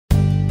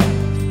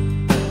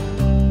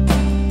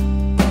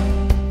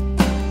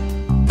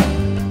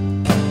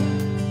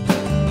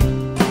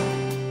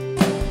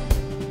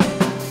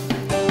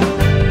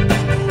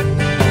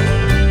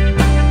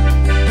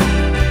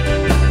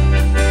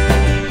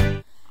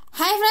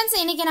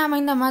இன்னைக்கு நாம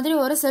இந்த மாதிரி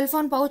ஒரு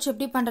செல்போன் பவுச்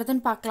எப்படி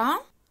பண்றதுன்னு பார்க்கலாம்.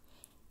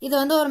 இது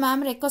வந்து ஒரு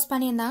மேம் ரெக்வெஸ்ட்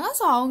பண்ணியிருந்தாங்க.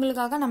 ஸோ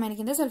அவங்களுக்காக நம்ம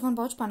இன்னைக்கு இந்த செல்போன்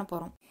பவுச் பண்ண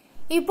போறோம்.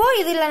 இப்போ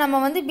இதுல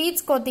நம்ம வந்து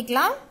பீட்ஸ்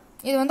கோத்திக்கலாம்.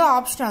 இது வந்து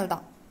ஆப்ஷனல்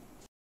தான்.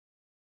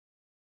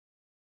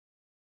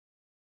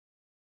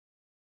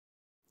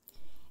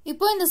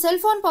 இப்போ இந்த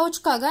செல்போன்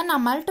பவுச்சுக்காக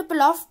நான்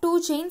மல்டிபிள் ஆஃப் 2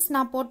 செயின்ஸ்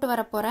நான் போட்டு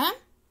வர போறேன்.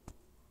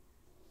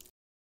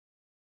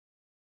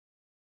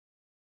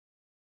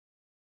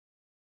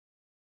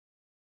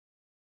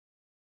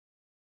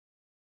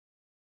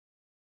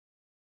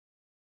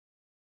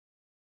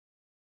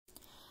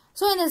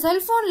 ஸோ இந்த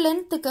செல்போன்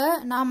லென்த்துக்கு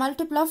நான்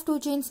மல்டிபிள் ஆஃப் 2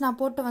 செயின்ஸ் நான்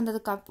போட்டு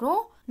வந்ததுக்கு அப்புறம்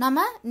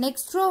நம்ம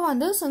நெக்ஸ்ட் ரோ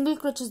வந்து சிங்கிள்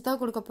க்ரோச்சஸ் தான்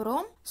கொடுக்க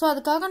போறோம். ஸோ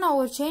அதுக்காக நான்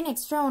ஒரு செயின்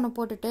எக்ஸ்ட்ரா ஒன்று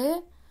போட்டுட்டு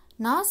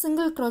நான்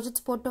சிங்கிள்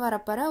க்ரோச்சஸ் போட்டு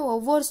வரப்போறேன்.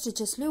 ஒவ்வொரு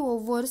ஸ்டிச்சஸ்லயும்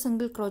ஒவ்வொரு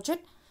சிங்கிள்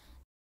க்ரோச்சட்.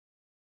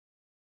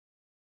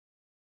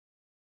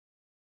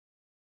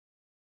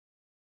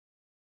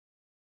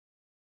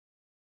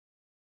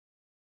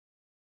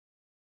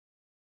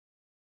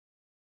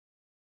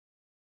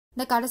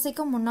 இந்த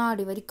கடைசிக்கு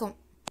முன்னாடி வரைக்கும்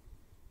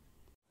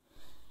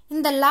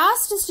இந்த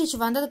லாஸ்ட் ஸ்டிச்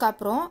வந்ததுக்கு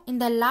அப்புறம்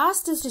இந்த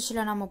லாஸ்ட்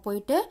ஸ்டிச்ல நம்ம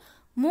போயிட்டு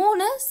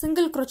 3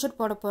 சிங்கிள் க்ரோச்சட்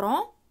போட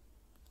போறோம்.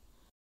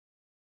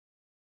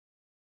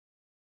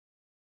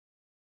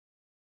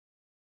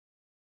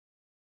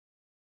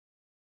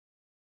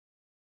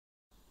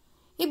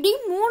 இப்படி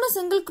 3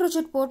 சிங்கிள்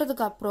க்ரோச்சட்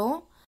போட்டதுக்கு அப்புறம்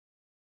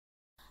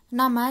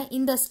நம்ம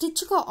இந்த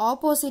ஸ்டிச்சுக்கு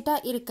ஆப்போசிட்டா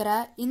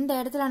இருக்கிற இந்த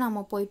இடத்துல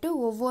நம்ம போயிட்டு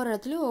ஒவ்வொரு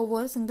இடத்துலயும்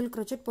ஒவ்வொரு சிங்கிள்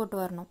க்ரோச்சட் போட்டு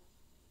வரணும்.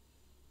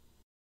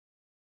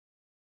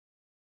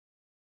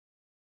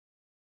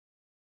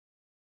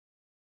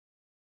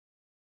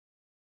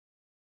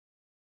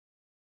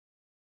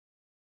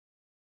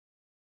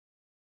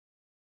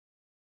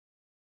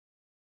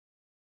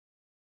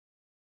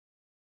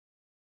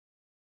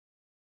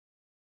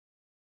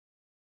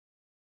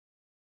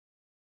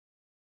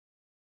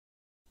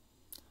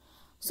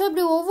 ஸோ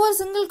இப்படி ஒவ்வொரு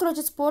சிங்கிள்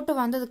க்ரோச்சட்ஸ் போட்டு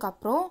வந்ததுக்கு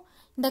அப்புறம்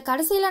இந்த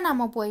கடைசியில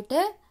நம்ம போயிட்டு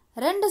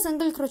 2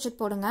 சிங்கிள் க்ரோச்சட்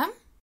போடுங்க.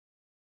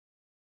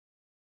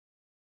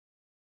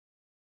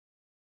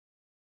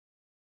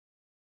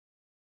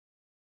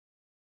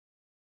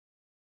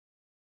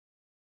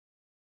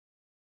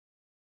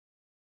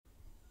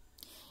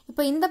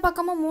 இப்போ இந்த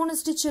பக்கமும் 3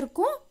 ஸ்டிச்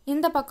இருக்கும்,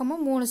 இந்த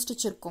பக்கமும் 3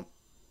 ஸ்டிச் இருக்கும்.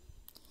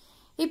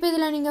 இப்போ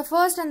இதில் நீங்கள்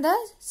ஃபர்ஸ்ட் அந்த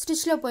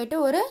ஸ்டிச்சில் போயிட்டு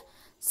ஒரு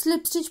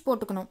ஸ்லிப் ஸ்டிச்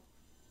போட்டுக்கணும்.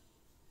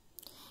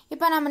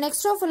 இப்போ நம்ம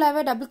நெக்ஸ்ட் ரோ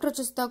ஃபுல்லாகவே டபுள்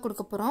க்ரோச்சஸ் தான்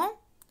கொடுக்க போகிறோம்.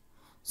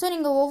 ஸோ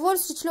நீங்கள் ஒவ்வொரு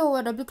ஸ்டிச்சில்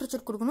ஒவ்வொரு டபுள்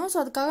க்ரோச்சட் கொடுக்கணும். ஸோ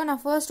அதுக்காக நான்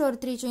ஃபர்ஸ்ட் ஒரு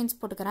 3 செயின்ஸ்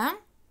போட்டுக்கிறேன்.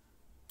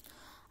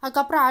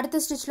 அதுக்கப்புறம்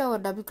அடுத்த ஸ்டிச்சில் ஒரு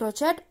டபுள்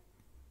க்ரோச்சட்,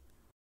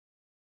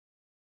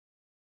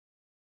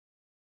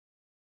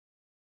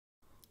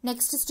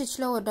 நெக்ஸ்ட்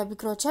ஸ்டிச்சில் ஒரு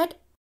டபுள் க்ரோச்சட்.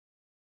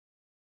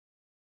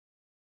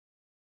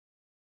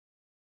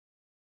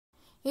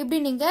 இப்படி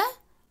நீங்கள்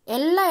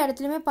எல்லா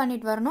இடத்துலையுமே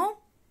பண்ணிட்டு வரணும்.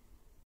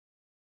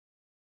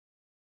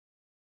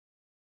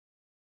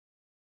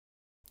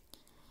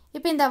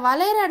 இப்போ இந்த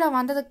வளையற இடம்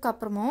வந்ததுக்கு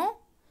அப்புறமும்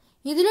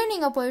இதுலயும்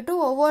நீங்க போயிட்டு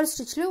ஒவ்வொரு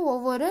ஸ்டிச்லயும்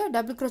ஒவ்வொரு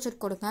டபுள் க்ரோச்சட்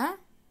கொடுங்க.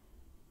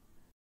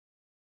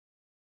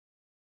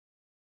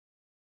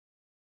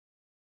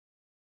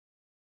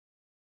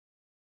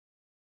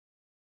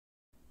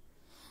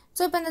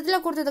 ஸோ இப்போ இந்த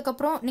இதில் கொடுத்ததுக்கு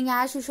அப்புறம் நீங்க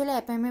ஆஸ்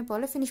யூஷுவலாக எப்பயுமே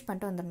போல ஃபினிஷ்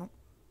பண்ணிட்டு வந்துடணும்.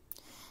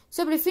 ஸோ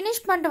இப்படி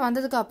ஃபினிஷ் பண்ணிட்டு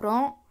வந்ததுக்கு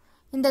அப்புறம்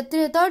இந்த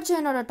 3rd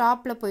செயினோட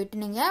டாப்ல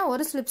போயிட்டு நீங்க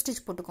ஒரு ஸ்லிப்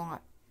ஸ்டிச் போட்டுக்கோங்க.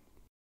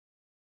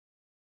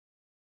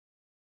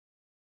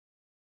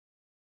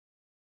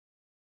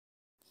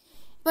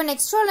 இப்போ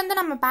நெக்ஸ்ட் ரோல இருந்து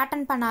நம்ம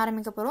பேட்டர்ன் பண்ண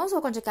ஆரம்பிக்க போறோம். ஸோ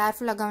கொஞ்சம்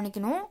கேர்ஃபுல்லா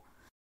கவனிக்கணும்.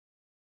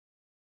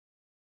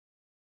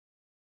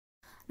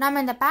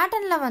 நம்ம இந்த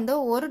பேட்டர்ன்ல வந்து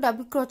ஒரு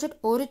டபுள் க்ரோச்சட்,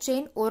 ஒரு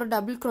செயின், ஒரு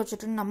டபுள்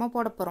க்ரோச்சட்னு நம்ம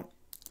போட போறோம்.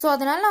 ஸோ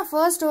அதனால நான்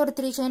ஃபர்ஸ்ட் ஒரு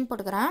 3 செயின்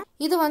போட்டுக்கிறேன்.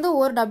 இது வந்து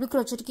ஒரு டபுள்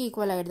க்ரோச்சட்க்கு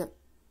ஈக்குவல் ஆயிடுது.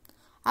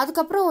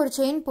 அதுக்கப்புறம் ஒரு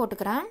செயின்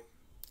போட்டுக்கிறேன்.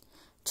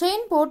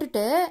 செயின்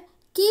போட்டுட்டு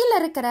கீழே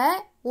இருக்கிற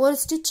ஒரு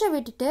ஸ்டிச்சை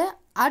விட்டுட்டு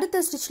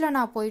அடுத்த ஸ்டிச்சில்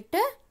நான்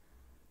போயிட்டு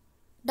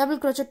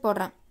டபுள் க்ரோச்சட்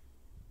போடுறேன்.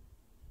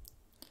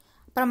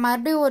 அப்புறம்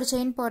மறுபடியும் ஒரு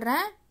செயின்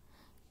போடுறேன்.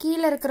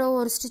 கீழே இருக்கிற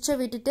ஒரு ஸ்டிச்சை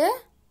விட்டுட்டு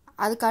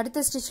அதுக்கு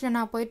அடுத்த ஸ்டிச்சில்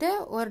நான் போயிட்டு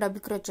ஒரு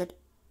டபுள் க்ரோச்சட்.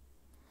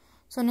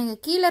 ஸோ நீங்கள்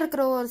கீழே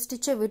இருக்கிற ஒரு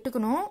ஸ்டிச்சை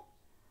விட்டுக்கணும்.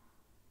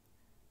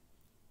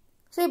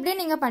 ஸோ இப்படியே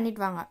நீங்கள்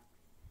பண்ணிட்டு வாங்க.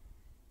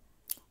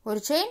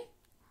 ஒரு செயின்,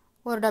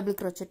 ஒரு டபுள்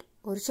க்ரோச்சட்,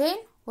 ஒரு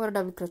செயின், ஒரு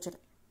டபுள் க்ரோச்சட்.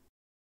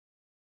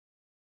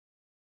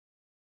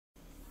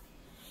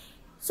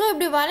 ஸோ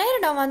இப்படி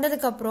வளையறிடம்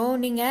வந்ததுக்கு அப்புறம்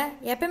நீங்க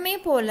எப்பவுமே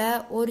போல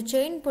ஒரு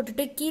செயின்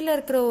போட்டுட்டு கீழே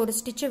இருக்கிற ஒரு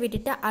ஸ்டிச்சை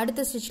விட்டுட்டு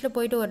அடுத்த ஸ்டிச்சில்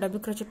போயிட்டு ஒரு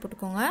டபுள் க்ரோச்சட்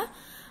போட்டுக்கோங்க.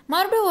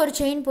 மறுபடியும் ஒரு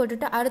செயின்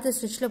போட்டுட்டு அடுத்த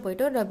ஸ்டிச்சில்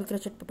போயிட்டு ஒரு டபுள்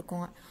க்ரோச்சட்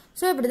போட்டுக்கோங்க.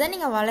 ஸோ இப்படிதான்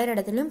நீங்க வளையற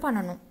இடத்துலையும்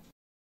பண்ணணும்.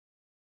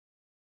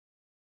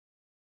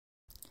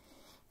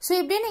 ஸோ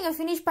இப்படியே நீங்க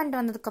ஃபினிஷ்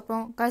பண்ணிட்டு வந்ததுக்கு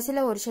அப்புறம்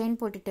கடைசியில் ஒரு செயின்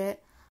போட்டுட்டு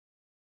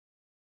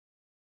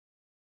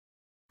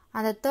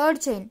அந்த 3rd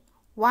செயின்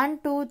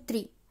 1 2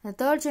 3 அந்த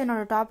 3rd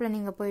செயினோட டாப்ல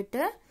நீங்க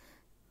போயிட்டு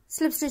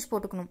ஸ்லிப் ஸ்டிச்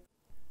போட்டுக்கணும்.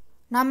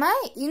 நம்ம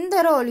இந்த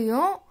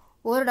ரோலையும்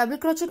ஒரு டபுள்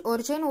க்ரோச்சட்,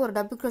 ஒரு செயின், ஒரு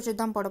டபுள் க்ரோச்சட்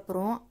தான் போட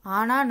போறோம்.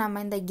 ஆனா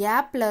நம்ம இந்த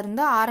கேப்ல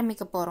இருந்து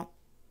ஆரம்பிக்க போறோம்.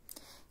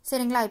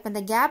 சரிங்களா? இப்போ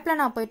இந்த கேப்ல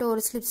நான் போயிட்டு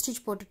ஒரு ஸ்லிப்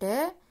ஸ்டிச் போட்டுட்டு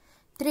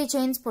 3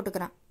 செயின்ஸ்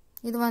போட்டுக்கிறேன்.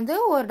 இது வந்து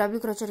ஒரு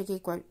டபுள் க்ரோச்சட்க்கு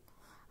ஈக்குவல்.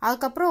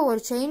 அதுக்கப்புறம் ஒரு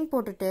செயின்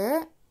போட்டுட்டு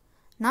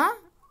நான்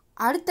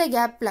அடுத்த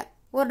கேப்பில்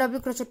ஒரு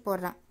டபுள் க்ரோச்செட்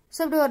போடுறேன். ஸோ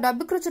இப்படி ஒரு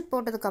டபுள் க்ரோச்செட்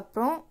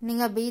போட்டதுக்கப்புறம்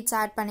நீங்கள் பீட்ஸ்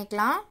ஆட்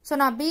பண்ணிக்கலாம். ஸோ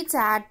நான்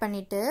பீட்ஸை ஆட்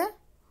பண்ணிவிட்டு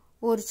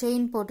ஒரு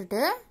செயின்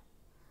போட்டுட்டு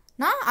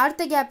நான்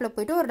அடுத்த கேப்பில்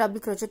போய்ட்டு ஒரு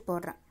டபுள் க்ரோச்செட்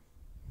போடுறேன்.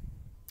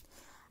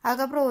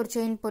 அதுக்கப்புறம் ஒரு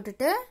செயின்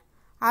போட்டுட்டு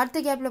அடுத்த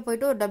கேப்பில்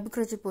போய்ட்டு ஒரு டபுள்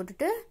க்ரோச்செட்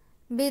போட்டுட்டு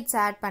பீட்ஸ்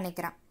ஆட்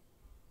பண்ணிக்கிறேன்.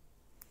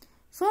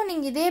 ஸோ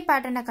நீங்கள் இதே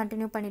பேட்டர்னை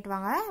கண்டினியூ பண்ணிட்டு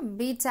வாங்க.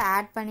 பீட்ஸை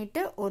ஆட்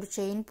பண்ணிவிட்டு ஒரு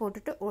செயின்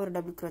போட்டுட்டு ஒரு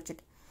டபுள்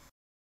க்ரோச்செட்.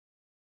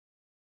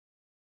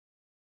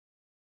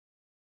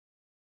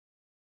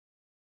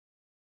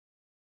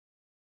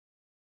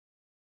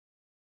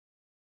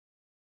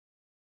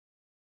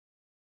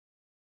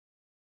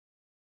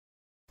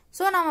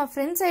 ஸோ நம்ம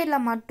ஃப்ரண்ட்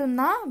சைடில்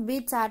மட்டும்தான்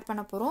பீட்ஸ் ஆட்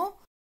பண்ண போகிறோம்.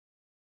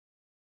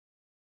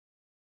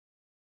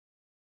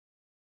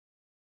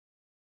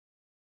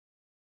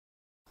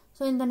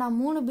 ஸோ இந்த நான்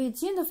 3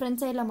 பீட்ஸையும் இந்த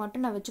ஃப்ரண்ட் சைடில்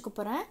மட்டும் நான் வச்சுக்க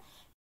போகிறேன்.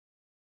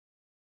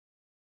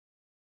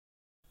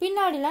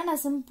 பின்னாடிலாம்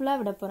நான் சிம்பிளாக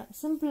விட போகிறேன்.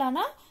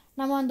 சிம்பிளானா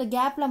நம்ம அந்த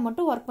கேப்பில்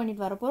மட்டும் ஒர்க்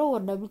பண்ணிட்டு வர போகிறோம்.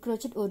 ஒரு டபுள்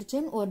க்ரோச்செட், ஒரு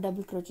செயின், ஒரு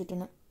டபுள்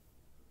க்ரோச்செட்னு.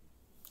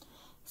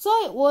 ஸோ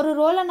ஒரு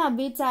ரோவில் நான்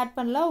பீட்ஸ் ஆட்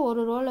பண்ணல,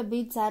 ஒரு ரோவில்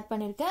பீட்ஸ் ஆட்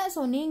பண்ணியிருக்கேன்.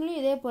 ஸோ நீங்களும்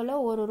இதே போல்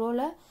ஒரு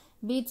ரோவில்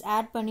பீட்ஸ்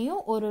ஆட்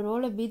பண்ணியும் ஒரு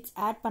ரோவில் பீட்ஸ்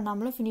ஆட்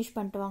பண்ணாமலும் ஃபினிஷ்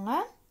பண்ணிட்டு வாங்க.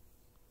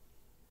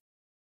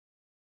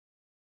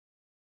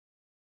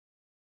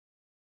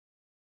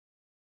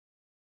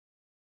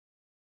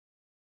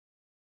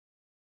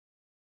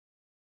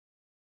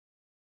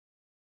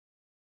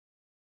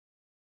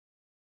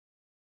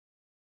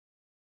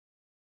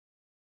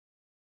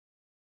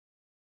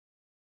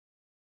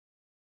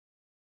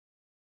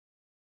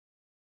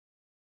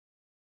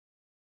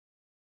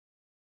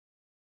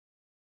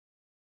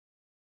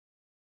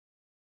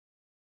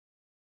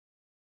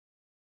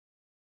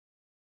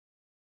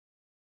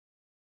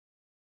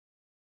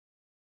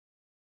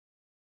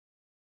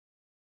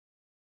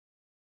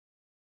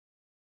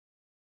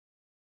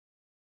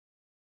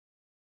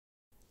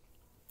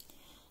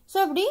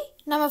 ஸோ இப்படி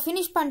நம்ம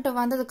ஃபினிஷ் பண்ணிட்டு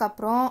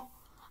வந்ததுக்கப்புறம்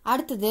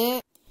அடுத்தது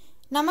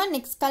நம்ம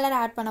நெக்ஸ்ட் கலர்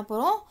ஆட் பண்ண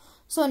போகிறோம்.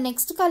 ஸோ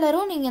நெக்ஸ்ட்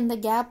கலரும் நீங்கள் இந்த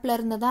கேப்பில்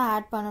இருந்து தான்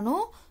ஆட்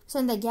பண்ணணும். ஸோ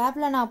இந்த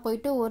கேப்பில் நான்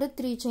போயிட்டு ஒரு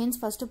 3 செயின்ஸ்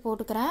ஃபஸ்ட்டு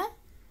போட்டுக்கிறேன்.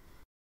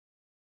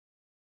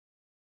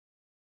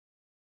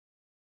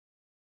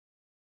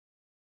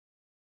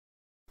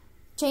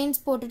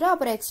 செயின்ஸ் போட்டுட்டு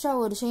அப்புறம் எக்ஸ்ட்ரா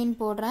ஒரு செயின்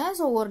போடுறேன்.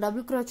 ஸோ ஒரு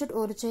டபுள் க்ரோச்செட்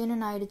ஒரு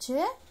செயின்னு ஆயிடுச்சு.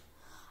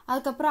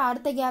 அதுக்கப்புறம்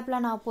அடுத்த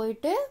கேப்பில் நான்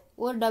போயிட்டு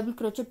ஒரு டபுள்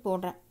க்ரோச்செட்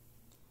போடுறேன்.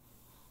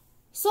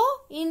 ஸோ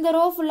இந்த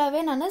ரோ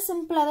ஃபுல்லாகவே நான்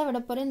சிம்பிளாக தான் விட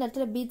போகிறேன், இந்த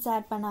இடத்துல பீட்ஸ்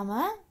ஆட்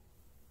பண்ணாமல்.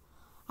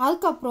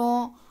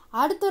 அதுக்கப்புறம்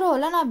அடுத்த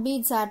ரோவில் நான்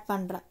பீட்ஸ் ஆட்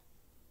பண்ணுறேன்.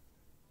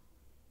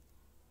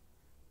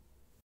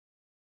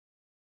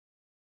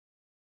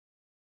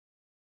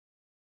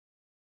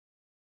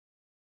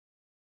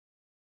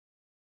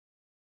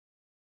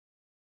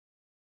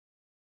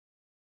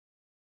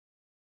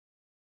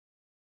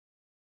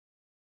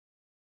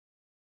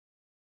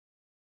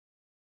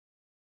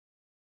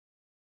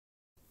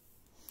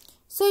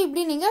 ஸோ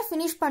இப்படி நீங்கள்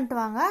ஃபினிஷ் பண்ணிட்டு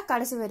வாங்க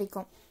கடைசி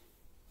வரைக்கும்.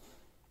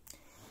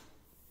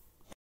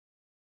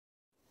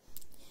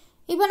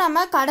 இப்போ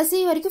நம்ம கடைசி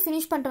வரைக்கும்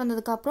ஃபினிஷ் பண்ணிட்டு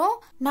வந்ததுக்கப்புறம்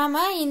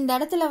நம்ம இந்த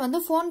இடத்துல வந்து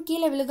ஃபோன்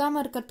கீழே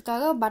விழுகாமல்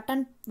இருக்கிறதுக்காக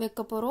பட்டன்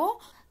வைக்க போகிறோம்.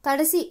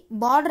 கடைசி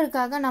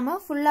பார்டருக்காக நம்ம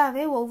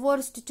ஃபுல்லாகவே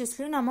ஒவ்வொரு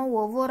ஸ்டிச்சஸ்லையும் நம்ம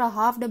ஒவ்வொரு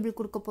ஹாஃப் டபுள்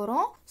கொடுக்க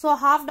போகிறோம். ஸோ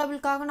ஹாஃப்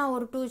டபுளுக்காக நான்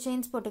ஒரு 2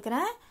 செயின்ஸ்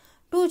போட்டுக்கிறேன்.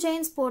 2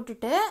 செயின்ஸ்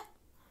போட்டுட்டு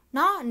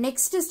நான்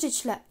நெக்ஸ்ட்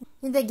ஸ்டிச்சில்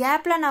இந்த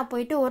கேப்பில் நான்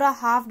போயிட்டு ஒரு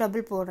ஹாஃப்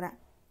டபுள் போடுறேன்.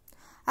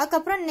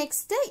 அதுக்கப்புறம்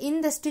நெக்ஸ்ட்டு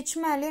இந்த ஸ்டிச்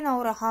மேலேயும் நான்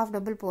ஒரு ஹாஃப்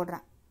டபுள்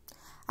போடுறேன்.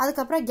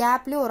 அதுக்கப்புறம்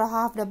கேப்லேயும் ஒரு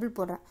ஹாஃப் டபுள்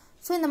போடுறேன்.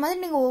 ஸோ இந்த மாதிரி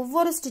நீங்கள்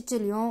ஒவ்வொரு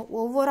ஸ்டிச்சிலையும்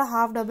ஒவ்வொரு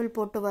ஹாஃப் டபுள்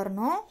போட்டு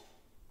வரணும்.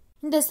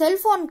 இந்த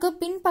செல்ஃபோனுக்கு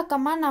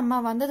பின்பக்கமாக நம்ம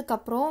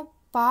வந்ததுக்கப்புறம்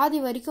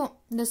பாதி வரைக்கும்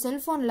இந்த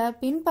செல்ஃபோனில்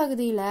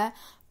பின்பகுதியில்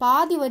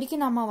பாதி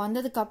வரைக்கும் நம்ம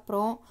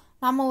வந்ததுக்கப்புறம்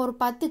நம்ம ஒரு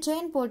 10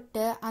 செயின்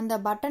போட்டு அந்த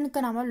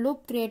பட்டனுக்கு நம்ம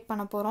லூப் கிரியேட்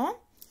பண்ண போகிறோம்.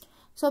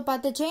 ஸோ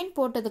 10 செயின்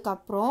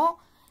போட்டதுக்கப்புறம்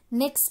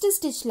நெக்ஸ்ட்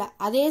ஸ்டிச்சில்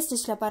அதே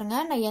ஸ்டிச்சில்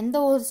பாருங்கள், நான் எந்த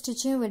ஒரு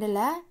ஸ்டிச்சையும்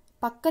விடலை,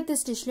 பக்கத்து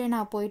ஸ்டிச்லேயே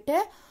நான் போயிட்டு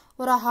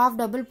ஒரு ஹாஃப்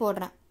டபுள்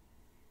போடுறேன்.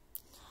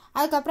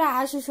 அதுக்கப்புறம்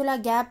ஆஸ்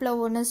யூஷுவலாக கேப்பில்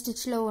ஒன்று,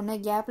 ஸ்டிச்சில் ஒன்று,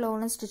 கேப்பில்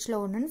ஒன்று, ஸ்டிச்சில்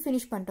ஒன்றுன்னு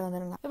ஃபினிஷ் பண்ணிட்டு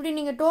வந்துடுங்க. இப்படி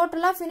நீங்கள்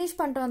டோட்டலாக ஃபினிஷ்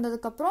பண்ணிட்டு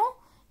வந்ததுக்கப்புறம்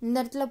இந்த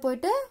இடத்துல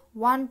போயிட்டு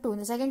 1 2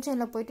 இந்த செகண்ட்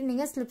செயினில் போயிட்டு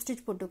நீங்கள் ஸ்லிப்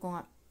ஸ்டிச்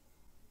போட்டுக்கோங்க.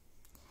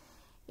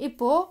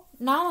 இப்போது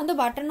நான் வந்து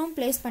பட்டனும்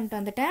ப்ளேஸ் பண்ணிட்டு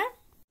வந்துட்டேன்.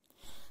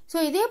 ஸோ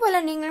இதே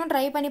போல் நீங்களும்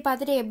ட்ரை பண்ணி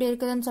பார்த்துட்டு எப்படி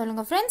இருக்குதுன்னு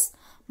சொல்லுங்கள் ஃப்ரெண்ட்ஸ்.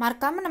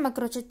 மறக்காமல் நம்ம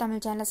Crochet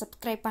தமிழ் சேனலை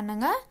சப்ஸ்கிரைப்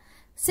பண்ணுங்கள்.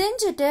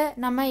 செஞ்சுட்டு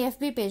நம்ம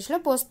FB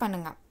பேஜில் போஸ்ட்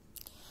பண்ணுங்கள்.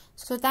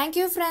 So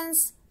thank you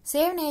friends.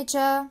 Save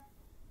nature.